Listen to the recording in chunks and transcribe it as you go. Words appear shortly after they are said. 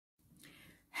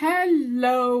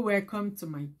Hello, welcome to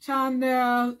my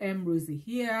channel. I'm Rosie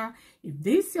here. If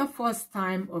this is your first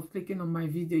time of clicking on my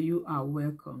video, you are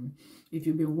welcome. If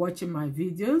you've been watching my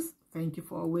videos, thank you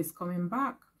for always coming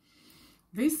back.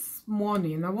 This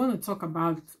morning I want to talk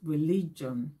about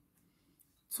religion.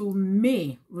 To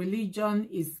me, religion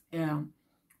is a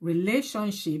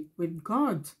relationship with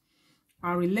God,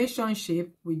 a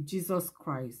relationship with Jesus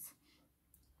Christ.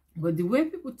 But the way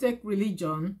people take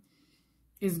religion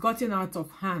is gotten out of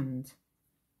hand.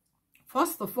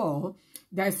 First of all,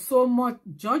 there's so much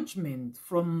judgment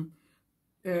from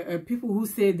people who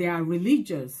say they are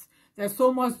religious. There's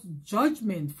so much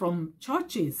judgment from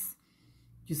churches.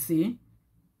 You see,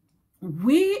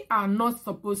 we are not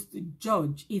supposed to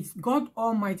judge. It's God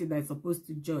Almighty that is supposed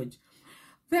to judge.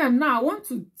 Then now I want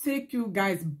to take you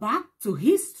guys back to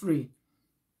history.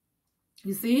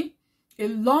 You see, a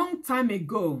long time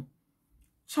ago,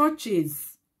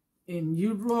 churches in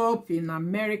Europe, in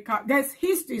America, there's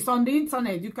history. It's on the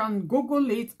internet. You can Google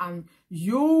it and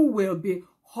you will be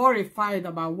horrified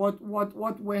about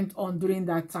what went on during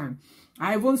that time.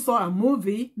 I even saw a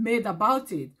movie made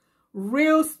about it.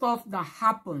 Real stuff that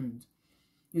happened.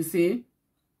 You see,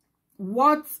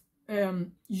 what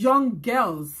young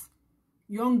girls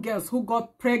who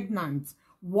got pregnant,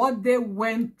 what they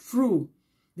went through.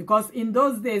 Because in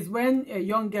those days, when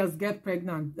young girls get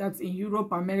pregnant, that's in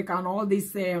Europe, America, and all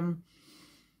this,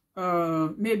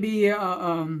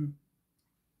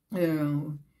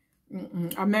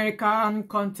 American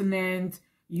continent,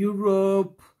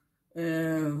 Europe,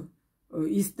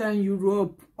 Eastern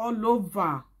Europe, all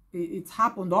over. It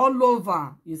happened all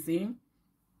over, you see.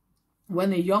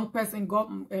 When a young person got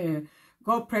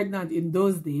pregnant in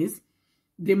those days,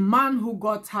 the man who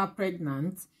got her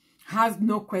pregnant has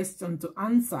no question to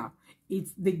answer.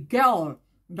 It's the girl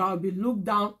that will be looked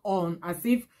down on as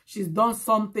if she's done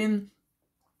something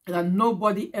that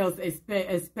nobody else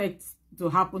expects to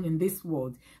happen in this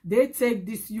world. They take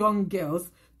these young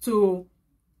girls to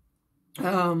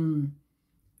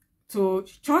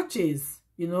churches,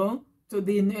 you know, to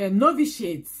the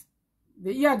novitiates.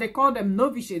 They call them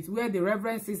novitiates, where the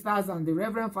reverend sisters and the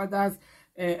reverend fathers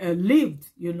lived,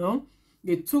 you know.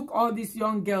 They took all these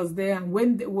young girls there, and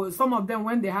when they were, some of them,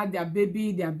 when they had their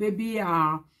baby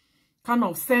are kind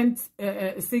of sent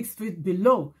 6 feet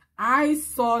below. I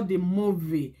saw the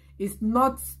movie. It's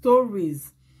not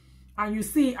stories. And you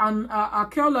see, an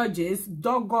archaeologist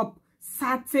dug up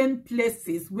certain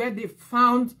places where they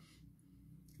found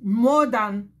more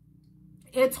than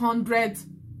 800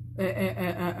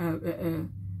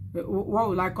 what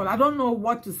would I call it? I don't know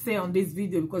what to say on this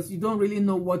video, because you don't really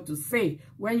know what to say.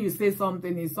 When you say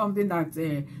something, it's something that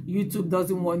YouTube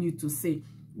doesn't want you to say.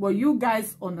 But you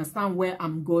guys understand where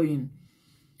I'm going.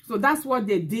 So that's what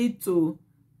they did to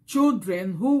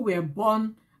children who were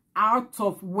born out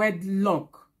of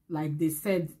wedlock, like they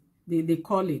said, they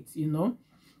call it, you know.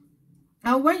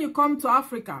 And when you come to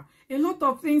Africa, a lot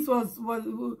of things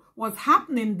was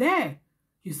happening there,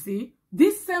 you see.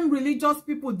 These same religious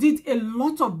people did a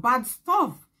lot of bad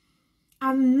stuff.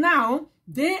 And now,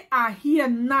 they are here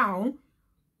now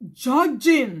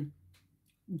judging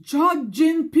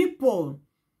people.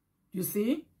 You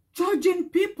see? Judging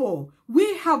people.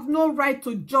 We have no right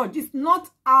to judge. It's not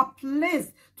our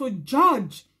place to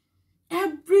judge.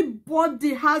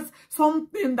 Everybody has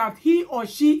something that he or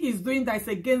she is doing that is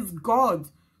against God.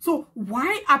 So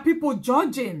why are people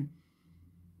judging?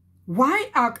 Why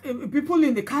are people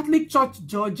in the Catholic Church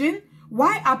judging?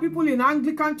 Why are people in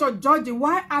Anglican Church judging?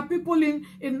 Why are people in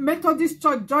Methodist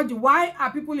Church judging? Why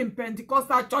are people in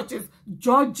Pentecostal churches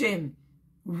judging?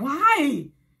 Why?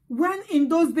 When in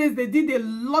those days they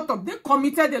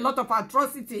committed a lot of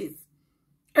atrocities.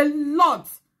 A lot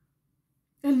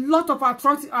of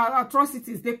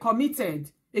atrocities they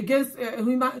committed against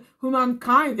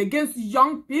humankind, against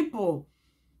young people,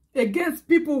 against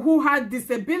people who had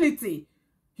disability.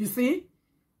 You see,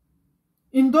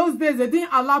 in those days, they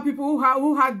didn't allow people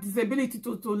who had disability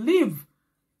to live.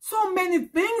 So many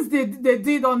things they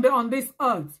did on this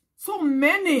earth. So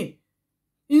many.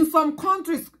 In some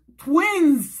countries,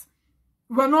 twins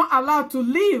were not allowed to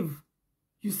live.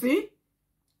 You see?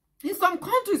 In some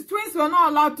countries, twins were not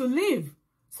allowed to live.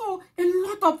 So a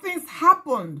lot of things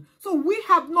happened. So we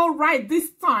have no right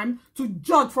this time to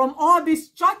judge from all these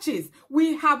churches.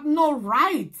 We have no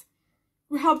right.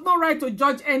 We have no right to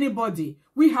judge anybody.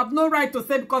 We have no right to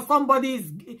say because somebody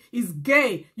is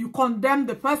gay, you condemn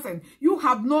the person. You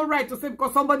have no right to say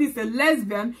because somebody is a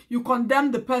lesbian, you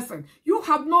condemn the person. You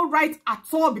have no right at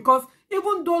all, because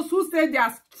even those who say they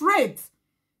are straight,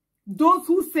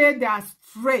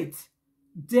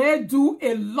 they do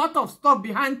a lot of stuff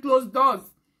behind closed doors.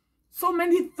 so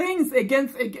many things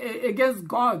against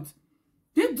God.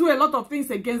 They do a lot of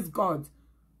things against God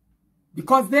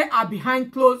because they are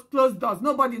behind closed doors.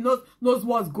 Nobody knows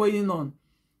what's going on.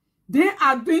 They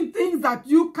are doing things that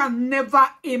you can never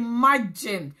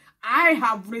imagine. I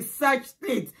have researched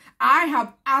it. I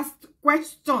have asked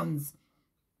questions.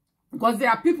 Because there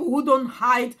are people who don't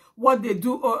hide what they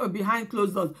do behind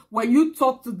closed doors. When you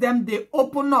talk to them, they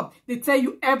open up. They tell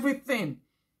you everything.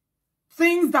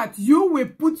 Things that you will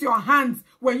put your hands,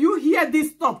 when you hear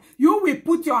this stuff, you will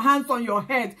put your hands on your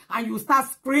head and you start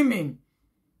screaming.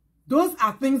 Those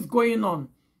are things going on.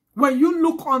 When you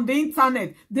look on the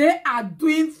internet, they are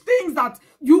doing things that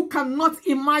you cannot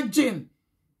imagine.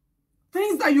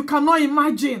 Things that you cannot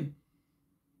imagine.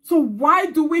 So why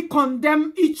do we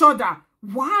condemn each other?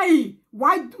 Why?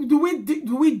 Why do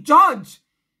we judge?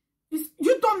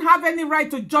 You don't have any right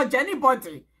to judge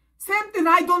anybody. Same thing,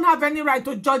 I don't have any right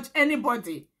to judge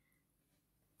anybody.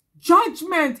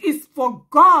 Judgment is for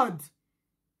God.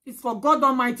 It's for God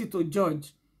Almighty to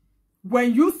judge.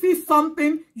 When you see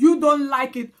something, you don't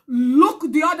like it,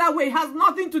 look the other way. It has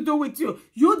nothing to do with you.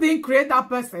 You didn't create that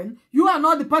person. You are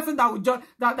not the person that will judge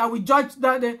that will judge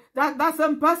that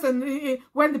same person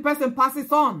when the person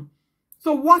passes on.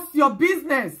 So what's your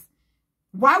business?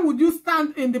 Why would you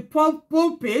stand in the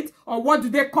pulpit, or what do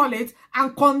they call it,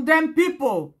 and condemn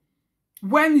people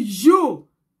when you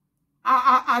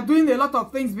are doing a lot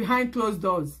of things behind closed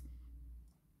doors?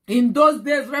 In those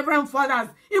days, Reverend Fathers,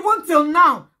 even till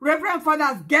now, Reverend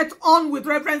Fathers get on with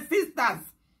Reverend Sisters.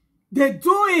 They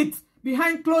do it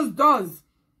behind closed doors.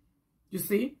 You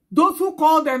see? Those who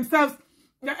call themselves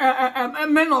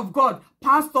men of God,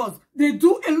 pastors, they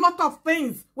do a lot of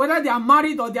things, whether they are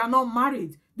married or they are not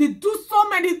married. They do so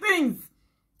many things.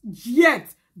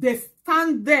 Yet, they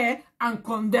stand there and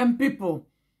condemn people.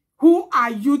 Who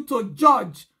are you to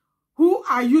judge? Who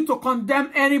are you to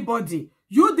condemn anybody?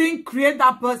 You didn't create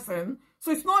that person,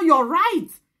 so it's not your right.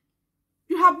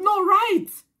 You have no right.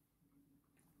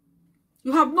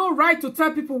 You have no right to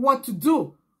tell people what to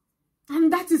do.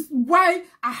 And that is why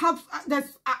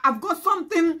I've got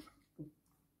something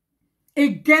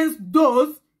against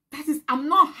those. That is, I'm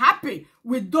not happy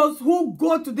with those who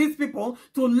go to these people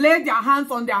to lay their hands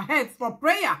on their heads for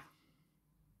prayer.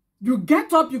 You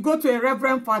get up, you go to a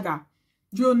Reverend Father.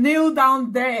 You kneel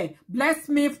down there. Bless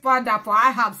me, Father, for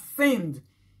I have sinned.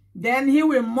 Then he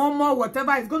will murmur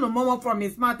whatever he's going to murmur from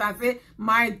his mouth and say,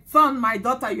 my son, my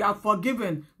daughter, you are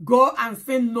forgiven. Go and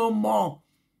sin no more.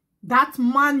 That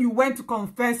man you went to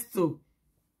confess to,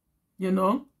 you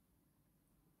know,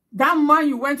 that man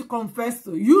you went to confess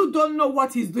to, you don't know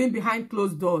what he's doing behind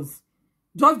closed doors.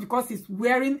 Just because he's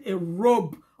wearing a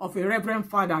robe of a Reverend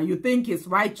Father, you think he's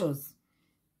righteous.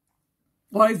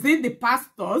 Or is it the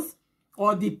pastors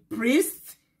or the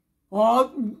priests or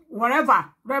whatever?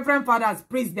 Reverend Fathers,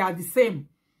 priests, they are the same.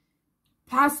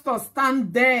 Pastors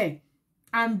stand there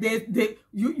and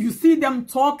you see them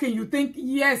talking. You think,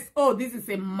 yes, oh, this is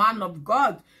a man of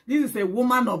God. This is a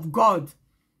woman of God.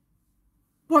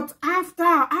 But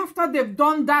after they've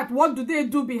done that, what do they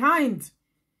do behind?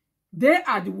 They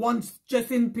are the ones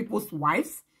chasing people's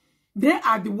wives. They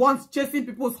are the ones chasing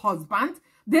people's husbands.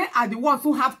 They are the ones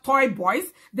who have toy boys.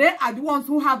 They are the ones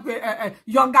who have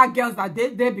younger girls that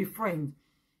they befriend.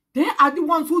 They are the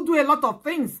ones who do a lot of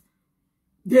things.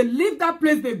 They leave that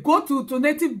place. They go to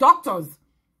native doctors.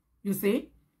 You see?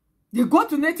 They go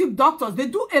to native doctors. They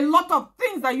do a lot of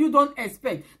things that you don't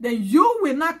expect. Then you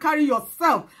will not carry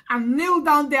yourself and kneel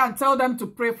down there and tell them to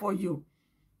pray for you.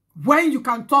 When you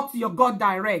can talk to your God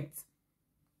direct.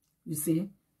 You see?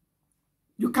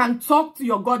 You can talk to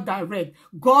your God direct.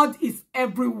 God is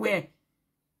everywhere.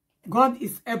 God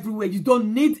is everywhere. You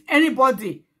don't need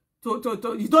anybody.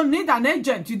 You don't need an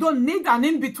agent. You don't need an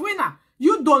in-betweener.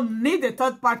 You don't need a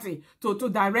third party to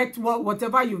direct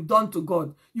whatever you've done to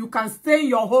God. You can stay in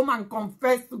your home and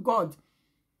confess to God.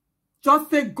 Just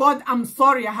say, God, I'm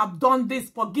sorry. I have done this.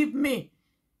 Forgive me.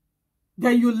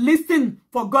 Then you listen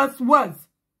for God's words.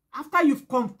 After you've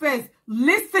confessed,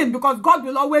 listen, because God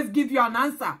will always give you an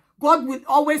answer. God will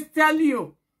always tell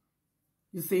you.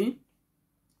 You see?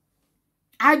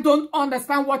 I don't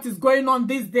understand what is going on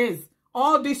these days.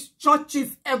 All these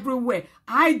churches everywhere.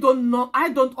 I don't know. I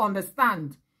don't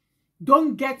understand.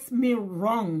 Don't get me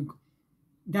wrong.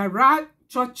 There are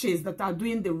churches that are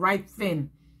doing the right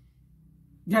thing.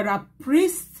 There are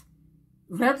priests,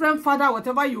 Reverend Father,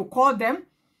 whatever you call them.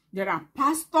 There are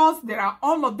pastors. There are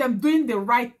all of them doing the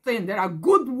right thing. There are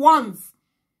good ones.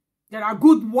 There are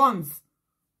good ones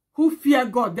who fear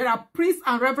God. There are priests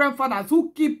and Reverend Fathers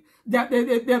who keep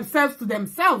themselves to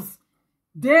themselves.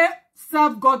 They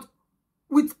serve God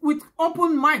with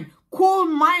open mind, cool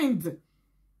mind.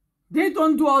 They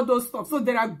don't do all those stuff. So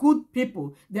there are good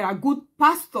people. There are good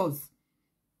pastors.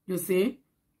 You see?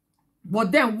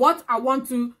 But then what I want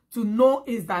to know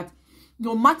is that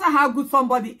no matter how good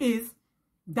somebody is,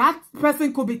 that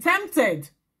person could be tempted.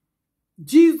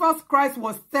 Jesus Christ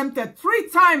was tempted 3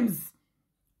 times.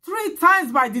 3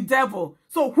 times by the devil.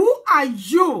 So who are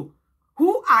you?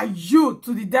 Who are you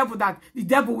to the devil that the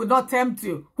devil will not tempt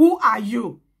you? Who are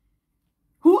you?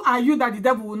 Who are you that the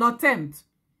devil will not tempt?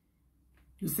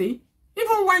 You see?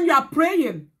 Even when you are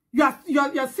praying,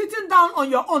 you're sitting down on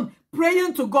your own,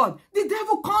 praying to God. The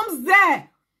devil comes there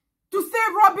to say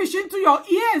rubbish into your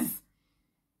ears.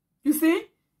 You see?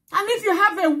 And if you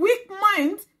have a weak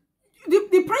mind,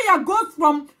 the prayer goes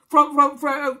from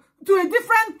to a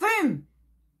different thing.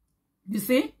 You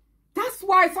see? That's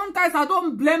why sometimes I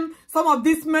don't blame some of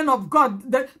these men of God,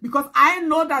 because I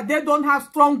know that they don't have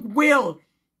strong will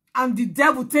and the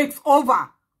devil takes over.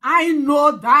 I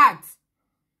know that.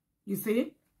 You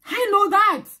see? I know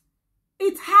that.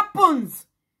 It happens.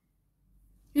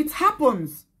 It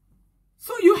happens.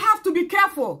 So you have to be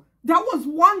careful. There was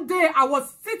one day I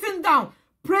was sitting down,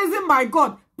 praising my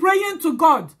God, praying to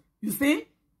God. You see?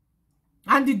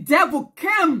 And the devil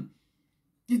came.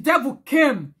 The devil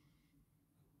came.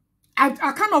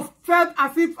 I kind of felt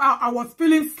as if I was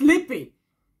feeling sleepy.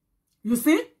 You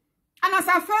see? And as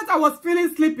I felt I was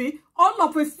feeling sleepy, all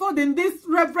of a sudden this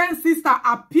reverend sister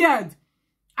appeared.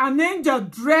 An angel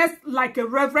dressed like a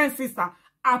reverend sister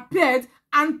appeared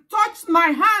and touched my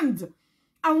hand.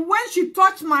 And when she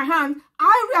touched my hand,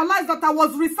 I realized that I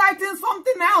was reciting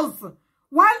something else.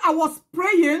 While I was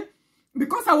praying,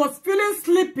 because I was feeling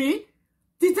sleepy,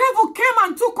 the devil came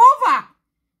and took over.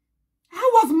 I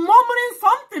was murmuring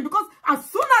something because as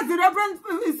soon as the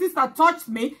reverend sister touched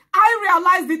me, I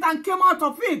realized it and came out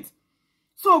of it.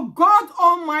 So God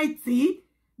Almighty,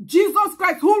 Jesus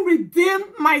Christ, who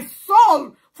redeemed my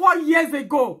soul 4 years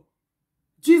ago.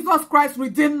 Jesus Christ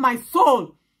redeemed my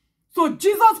soul. So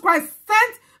Jesus Christ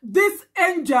sent this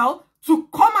angel to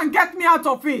come and get me out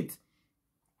of it.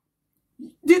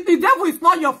 The devil is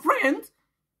not your friend.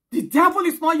 The devil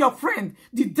is not your friend.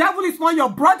 The devil is not your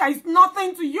brother. It's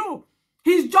nothing to you.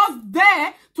 He's just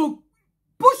there to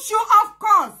push you off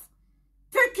course,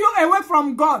 take you away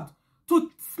from God, to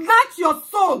snatch your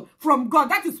soul from God.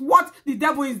 That is what the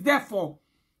devil is there for.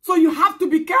 So you have to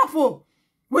be careful.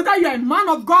 Whether you're a man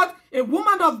of God, a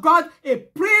woman of God, a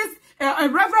priest, a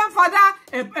reverend father,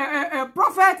 a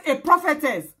prophet, a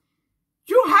prophetess.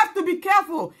 You have to be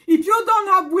careful. If you don't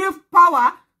have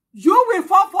willpower, you will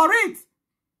fall for it.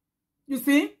 You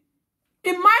see?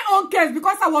 In my own case,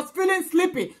 because I was feeling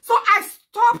sleepy. So I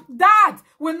stopped that.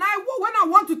 When I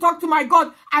want to talk to my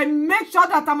God, I make sure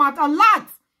that I'm at alert.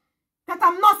 That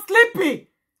I'm not sleepy.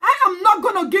 I am not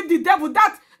going to give the devil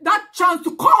that chance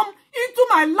to come into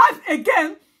my life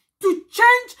again to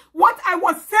change what I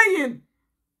was saying.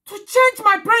 To change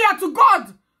my prayer to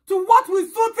God. To what will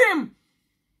suit him.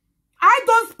 I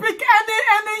don't speak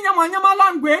any yama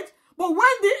language. But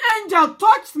when the angel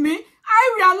touched me,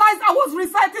 I realized I was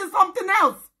reciting something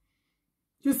else.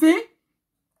 You see?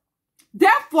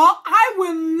 Therefore, I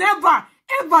will never,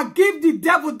 ever give the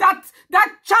devil that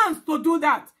chance to do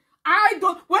that.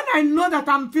 When I know that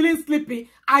I'm feeling sleepy,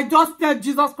 I just tell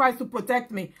Jesus Christ to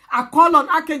protect me. I call on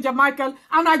Archangel Michael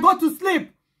and I go to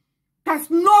sleep. There's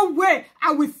no way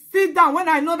I will sit down when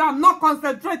I know that I'm not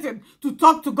concentrating to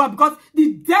talk to God, because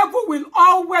the devil will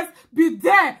always be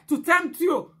there to tempt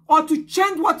you or to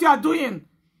change what you are doing.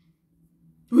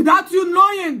 Without you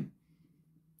knowing.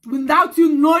 Without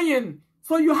you knowing.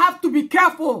 So you have to be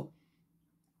careful.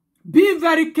 Be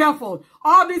very careful.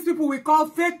 All these people we call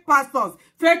fake pastors,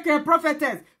 fake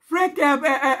prophetess, fake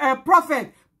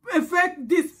prophet, fake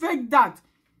this, fake that.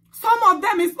 Some of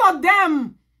them, it's not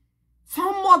them.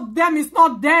 Some of them, it's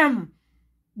not them.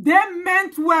 They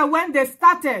meant well when they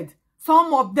started.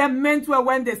 Some of them meant well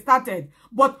when they started.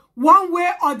 But one way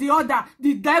or the other,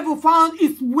 the devil found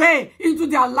its way into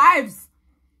their lives.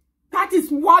 That is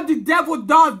what the devil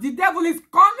does. The devil is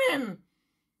cunning.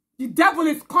 The devil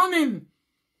is cunning.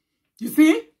 You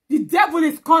see? The devil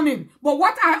is cunning. But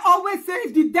what I always say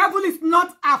is the devil is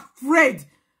not afraid.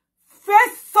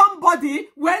 Face somebody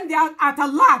when they are at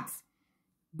alert.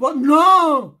 But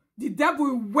no, the devil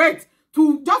will wait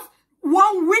to just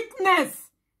one weakness.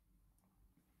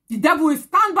 The devil will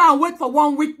stand by and wait for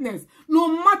one weakness. No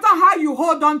matter how you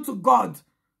hold on to God,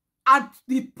 at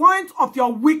the point of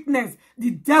your weakness, the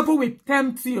devil will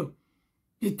tempt you.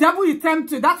 The devil will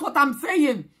tempt you. That's what I'm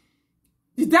saying.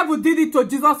 The devil did it to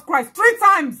Jesus Christ 3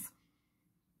 times.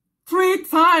 3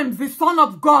 times the Son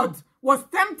of God was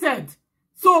tempted.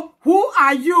 So who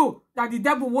are you that the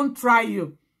devil won't try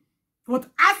you? But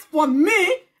as for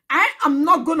me I am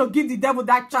not going to give the devil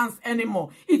that chance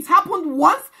anymore. It happened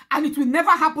once and it will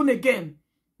never happen again.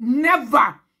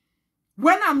 Never.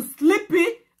 When I'm sleepy,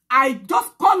 I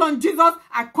just call on Jesus.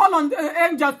 I call on the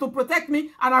angels to protect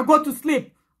me and I go to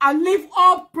sleep. I leave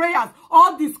all prayers,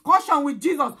 all discussion with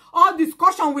Jesus, all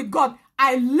discussion with God.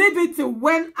 I leave it till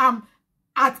when I'm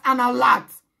at an alert.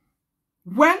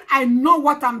 When I know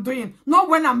what I'm doing, not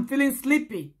when I'm feeling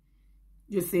sleepy.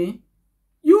 You see,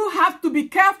 you have to be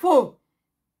careful.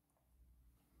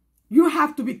 You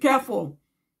have to be careful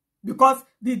because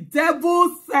the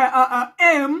devil's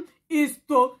aim is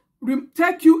to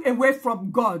take you away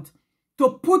from God, to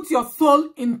put your soul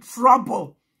in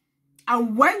trouble.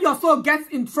 And when your soul gets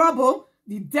in trouble,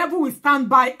 the devil will stand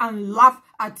by and laugh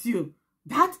at you.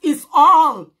 That is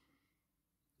all.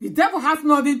 The devil has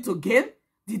nothing to gain.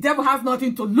 The devil has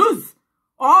nothing to lose.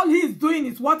 All he's doing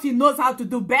is what he knows how to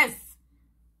do best.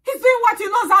 He's doing what he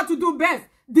knows how to do best.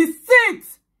 Deceit.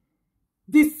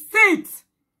 Deceit.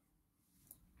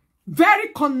 Very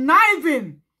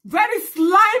conniving. Very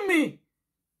slimy.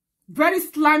 Very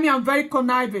slimy and very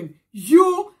conniving.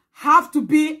 You have to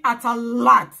be at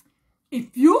alert.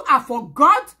 If you are for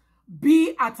God,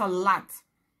 be at alert.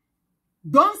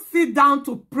 Don't sit down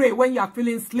to pray when you are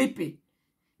feeling sleepy.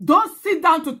 Don't sit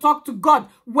down to talk to God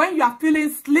when you are feeling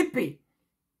sleepy.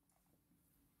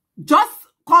 Just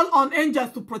call on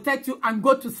angels to protect you and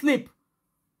go to sleep.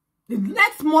 The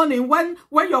next morning, when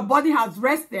your body has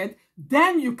rested,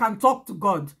 then you can talk to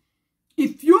God.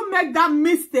 If you make that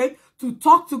mistake to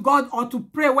talk to God or to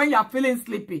pray when you are feeling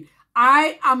sleepy,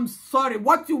 I am sorry.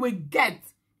 What you will get,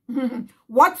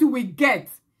 what you will get,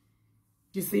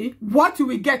 you see, what you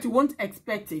will get, you won't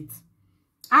expect it.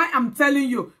 I am telling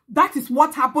you, that is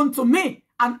what happened to me.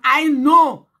 And I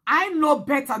know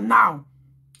better now.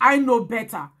 I know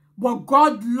better. But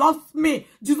God loves me.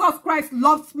 Jesus Christ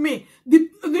loves me. The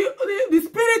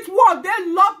spirit world, they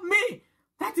love me.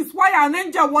 That is why an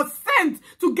angel was sent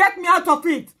to get me out of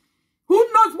it. Who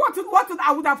knows what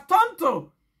I would have turned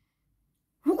to?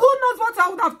 Who knows what I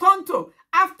would have turned to?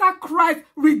 After Christ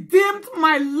redeemed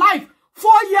my life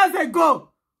 4 years ago.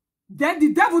 Then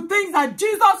the devil thinks that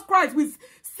Jesus Christ will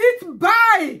sit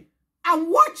by and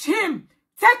watch him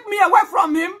take me away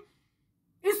from him.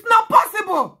 It's not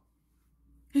possible.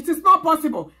 It is not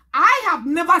possible. I have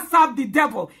never served the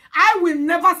devil. I will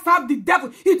never serve the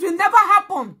devil. It will never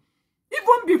happen.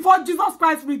 Even before Jesus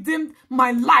Christ redeemed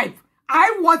my life,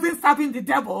 I wasn't serving the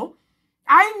devil.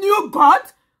 I knew God,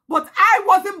 but I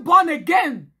wasn't born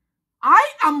again. I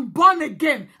am born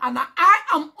again, and I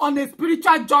am on a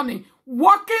spiritual journey,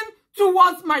 walking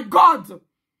towards my God,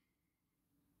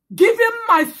 giving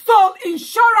my soul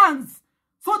insurance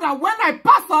so that when I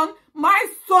pass on, my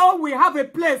soul will have a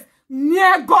place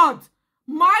near God.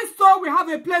 My soul will have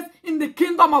a place in the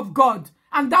kingdom of God.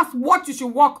 And that's what you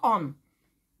should work on.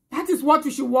 That is what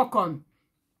you should work on.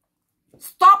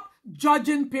 Stop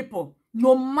judging people,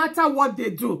 no matter what they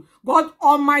do. God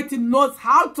Almighty knows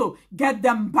how to get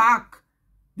them back.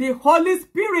 The Holy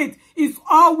Spirit is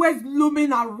always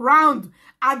looming around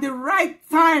at the right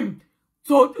time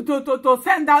to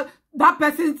send that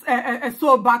person's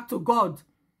soul back to God.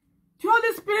 The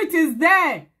Holy Spirit is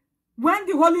there. When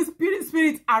the Holy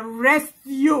Spirit arrests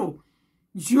you,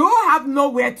 you have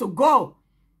nowhere to go.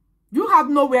 You have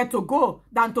nowhere to go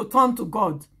than to turn to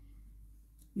God.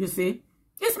 You see?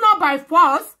 It's not by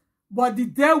force, but the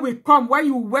day will come when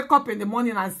you wake up in the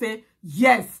morning and say,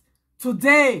 yes,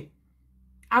 today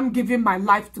I'm giving my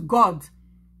life to God.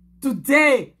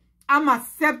 Today I'm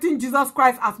accepting Jesus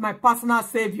Christ as my personal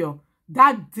Savior.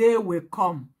 That day will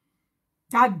come.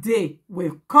 That day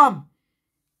will come.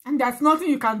 And there's nothing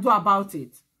you can do about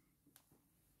it.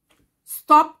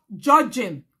 Stop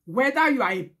judging whether you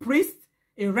are a priest,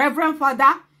 a reverend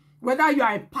father, whether you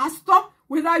are a pastor,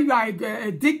 whether you are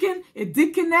a deacon, a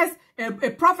deaconess,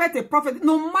 a prophet,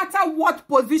 no matter what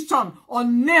position or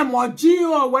name or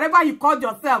geo or whatever you call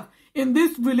yourself in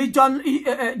this religion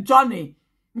journey,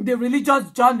 the religious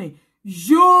journey,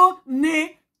 you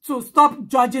need to stop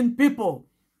judging people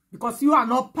because you are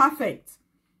not perfect.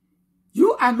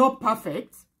 You are not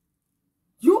perfect.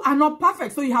 You are not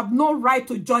perfect, so you have no right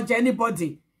to judge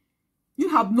anybody. You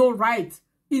have no right.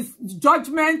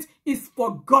 Judgment is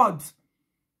for God.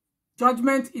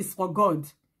 Judgment is for God.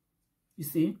 You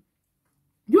see?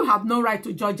 You have no right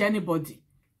to judge anybody.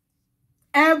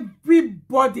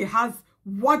 Everybody has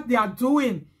what they are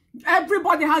doing.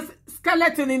 Everybody has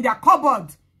skeleton in their cupboard.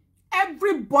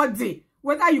 Everybody.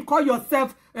 Whether you call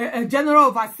yourself a general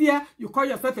overseer, you call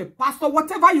yourself a pastor,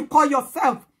 whatever you call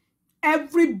yourself,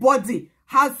 everybody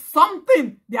has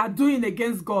something they are doing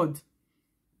against God.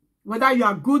 Whether you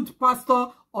are good pastor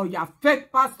or you are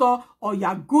fake pastor, or you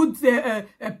are good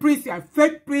priest, you are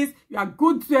fake priest, you are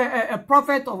good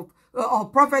prophet or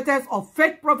prophetess, or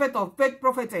fake prophet or fake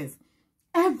prophetess.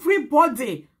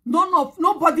 Everybody,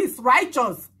 nobody is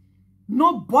righteous.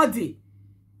 Nobody.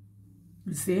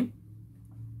 You see?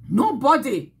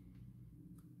 Nobody.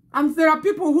 And there are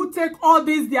people who take all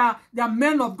these, they are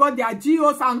men of God, they are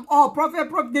GOs and all, prophet,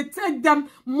 they take them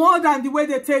more than the way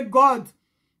they take God.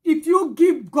 If you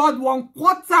give God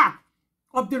 1/4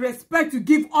 of the respect you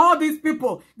give all these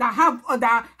people that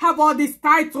have all these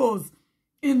titles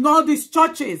in all these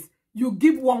churches, you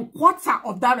give 1/4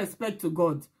 of that respect to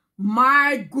God.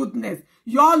 My goodness,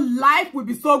 your life will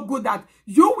be so good that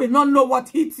you will not know what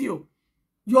hits you.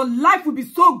 Your life will be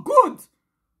so good.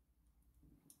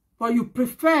 But you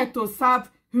prefer to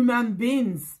serve human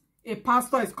beings. A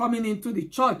pastor is coming into the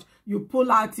church. You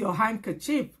pull out your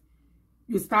handkerchief.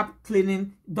 You start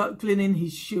cleaning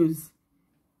his shoes.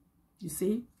 You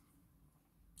see?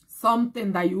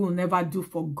 Something that you will never do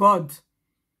for God.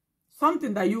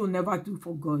 Something that you will never do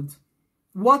for God.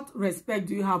 What respect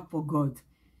do you have for God?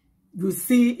 You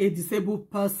see a disabled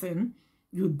person,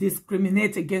 you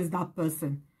discriminate against that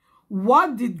person.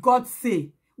 What did God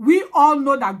say? We all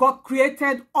know that God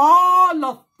created all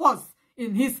of us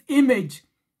in his image.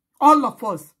 All of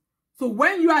us. So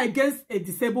when you are against a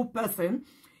disabled person,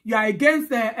 you are against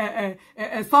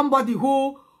somebody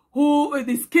who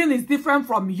the skin is different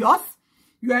from yours.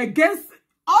 You are against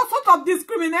all sorts of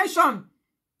discrimination.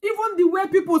 Even the way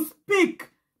people speak,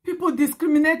 people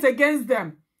discriminate against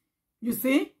them. You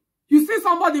see? You see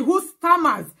somebody who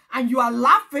stammers and you are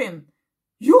laughing.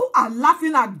 You are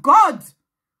laughing at God.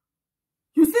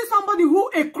 You see somebody who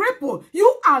a cripple.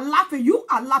 You are laughing. You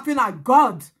are laughing at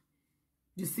God.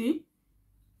 You see?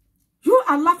 You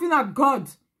are laughing at God.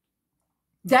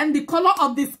 Then the color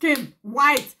of the skin,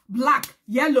 white, black,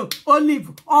 yellow,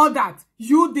 olive, all that.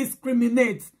 You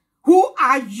discriminate. Who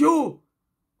are you?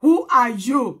 Who are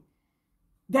you?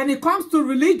 Then it comes to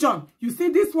religion. You see,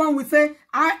 this one will say,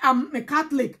 I am a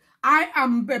Catholic. I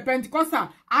am a Pentecostal.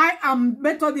 I am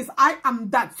Methodist. I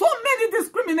am that. So many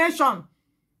discrimination.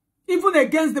 Even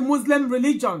against the Muslim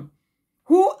religion.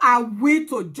 Who are we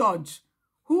to judge?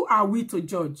 Who are we to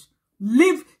judge?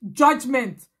 Leave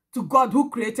judgment to God who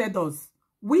created us.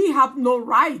 We have no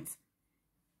right.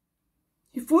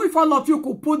 If all of you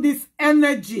could put this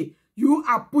energy you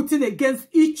are putting against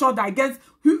each other, against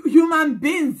human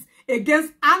beings,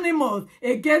 against animals,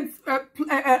 against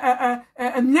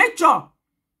nature,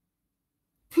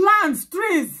 plants,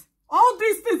 trees, all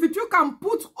these things, if you can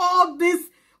put all this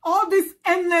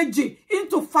energy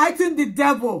into fighting the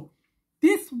devil,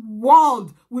 this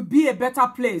world will be a better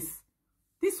place.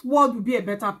 This world will be a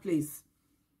better place.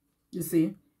 You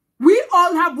see? We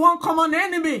all have one common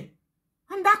enemy.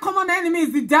 And that common enemy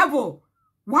is the devil.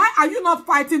 Why are you not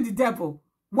fighting the devil?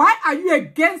 Why are you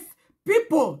against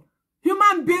people,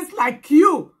 human beings like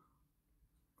you?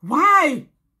 Why?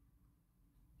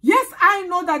 Yes, I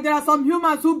know that there are some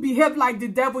humans who behave like the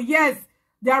devil. Yes,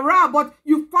 there are, but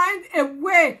you find a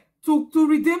way to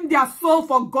redeem their soul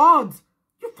for God.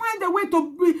 You find a way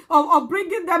of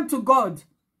bringing them to God.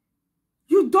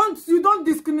 You don't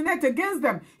discriminate against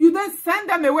them. You don't send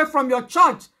them away from your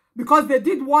church because they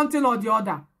did one thing or the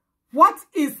other. What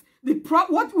is the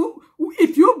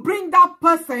if you bring that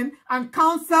person and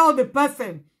counsel the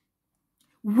person,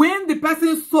 win the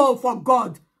person's soul for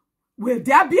God, will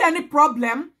there be any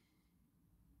problem?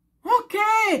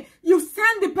 Okay, you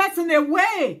send the person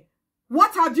away.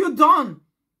 What have you done?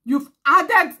 You've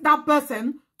added that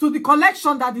person to the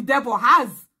collection that the devil has.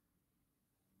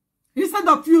 Instead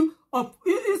of you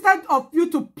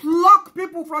to pluck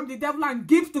people from the devil and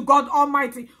give to God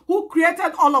Almighty, who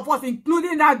created all of us,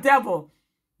 including that devil,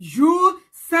 you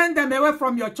send them away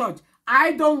from your church.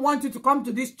 I don't want you to come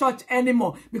to this church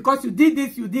anymore because you did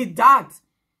this, you did that.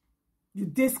 You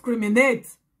discriminate.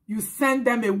 You send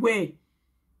them away.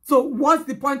 So what's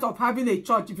the point of having a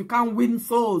church if you can't win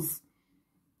souls?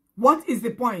 What is the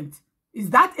point?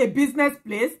 Is that a business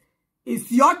place?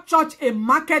 Is your church a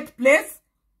marketplace?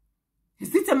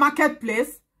 Is it a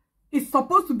marketplace? It's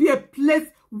supposed to be a place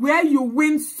where you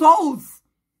win souls.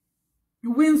 You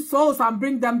win souls and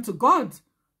bring them to God.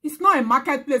 It's not a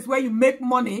marketplace where you make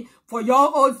money for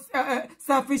your own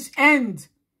selfish end.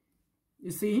 You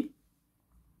see?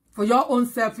 For your own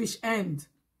selfish end.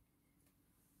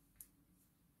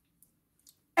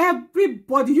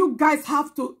 Everybody, you guys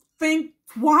have to think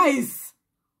twice.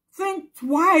 Think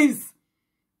twice.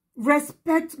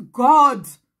 Respect God.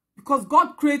 Because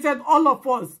God created all of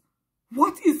us.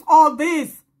 What is all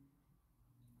this?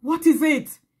 What is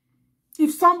it?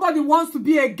 If somebody wants to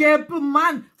be a gay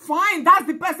man, fine, that's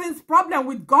the person's problem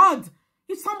with God.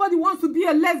 If somebody wants to be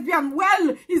a lesbian,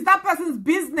 well, it's that person's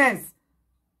business.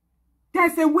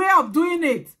 There's a way of doing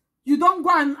it. You don't go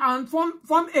and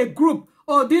form a group.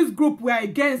 Oh, this group we are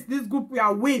against, this group we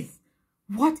are with.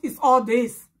 What is all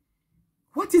this?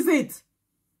 What is it?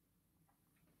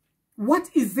 What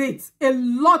is it? A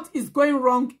lot is going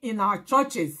wrong in our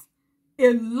churches.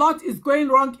 A lot is going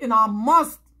wrong in our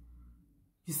mosques.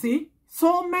 You see?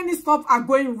 So many stuff are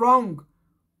going wrong.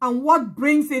 And what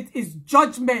brings it is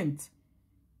judgment.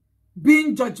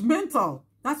 Being judgmental.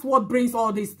 That's what brings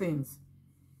all these things.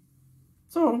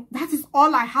 So that is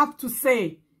all I have to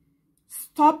say.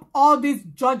 Stop all this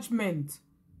judgment.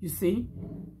 You see?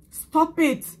 Stop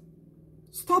it.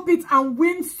 Stop it and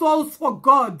win souls for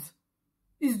God.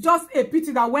 It's just a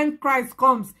pity that when Christ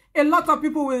comes, a lot of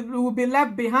people will be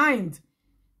left behind.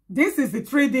 This is the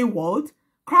 3D world.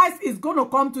 Christ is going to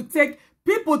come to take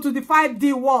people to the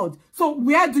 5D world. So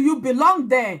where do you belong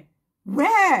there?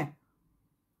 Where?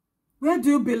 Where do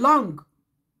you belong?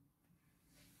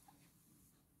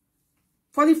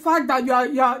 For the fact that you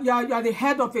are the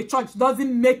head of a church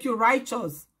doesn't make you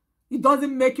righteous. It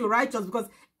doesn't make you righteous because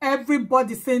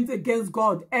everybody sins against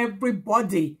God.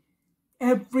 Everybody.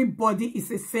 Everybody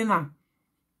is a sinner.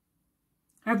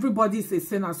 Everybody is a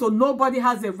sinner. So nobody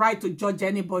has a right to judge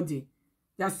anybody.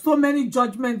 There are so many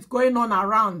judgments going on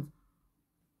around.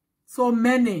 So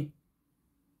many.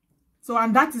 So,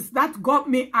 and that got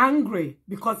me angry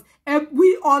because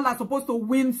we all are supposed to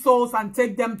win souls and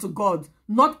take them to God.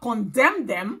 Not condemn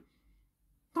them.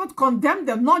 Not condemn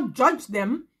them. Not judge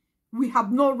them. We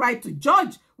have no right to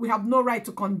judge. We have no right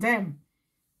to condemn.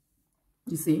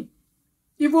 You see?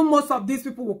 Even most of these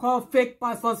people will call fake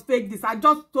pastors, fake this. I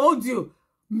just told you.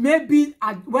 Maybe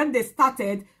when they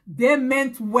started, they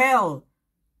meant well.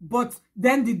 But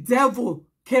then the devil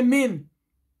came in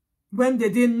when they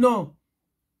didn't know.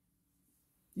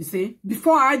 You see?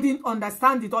 Before I didn't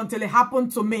understand it until it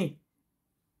happened to me.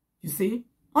 You see?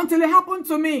 Until it happened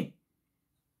to me.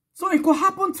 So it could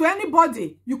happen to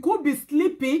anybody. You could be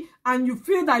sleepy and you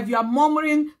feel that if you are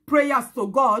murmuring prayers to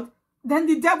God, then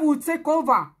the devil will take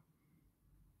over.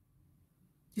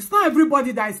 It's not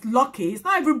everybody that is lucky. It's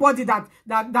not everybody that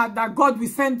God will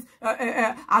send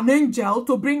an angel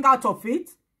to bring out of it.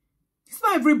 It's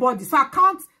not everybody. So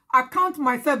I count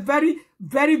myself very,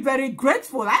 very, very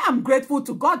grateful. I am grateful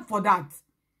to God for that.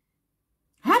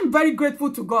 I am very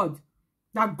grateful to God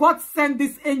that God sent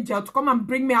this angel to come and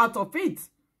bring me out of it.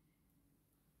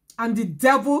 And the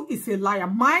devil is a liar.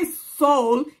 My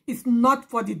soul is not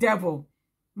for the devil.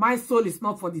 My soul is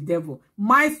not for the devil.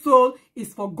 My soul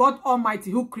is for God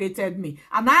Almighty who created me.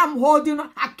 And I am holding on.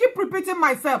 I keep repeating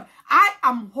myself. I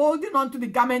am holding on to the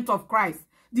garment of Christ.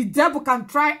 The devil can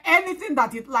try anything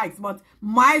that it likes, but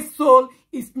my soul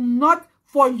is not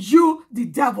for you, the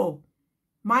devil.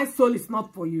 My soul is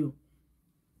not for you.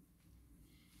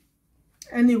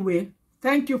 Anyway,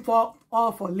 thank you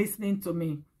all for listening to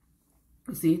me.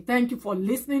 You see, thank you for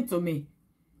listening to me.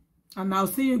 And I'll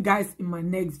see you guys in my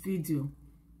next video.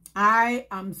 I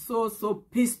am so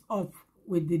pissed off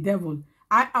with the devil.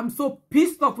 I am so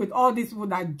pissed off with all these people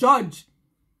that judge.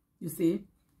 You see,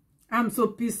 I'm so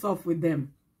pissed off with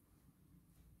them.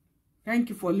 Thank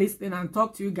you for listening and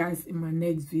talk to you guys in my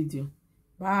next video.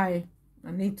 Bye.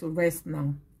 I need to rest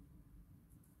now.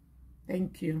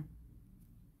 Thank you.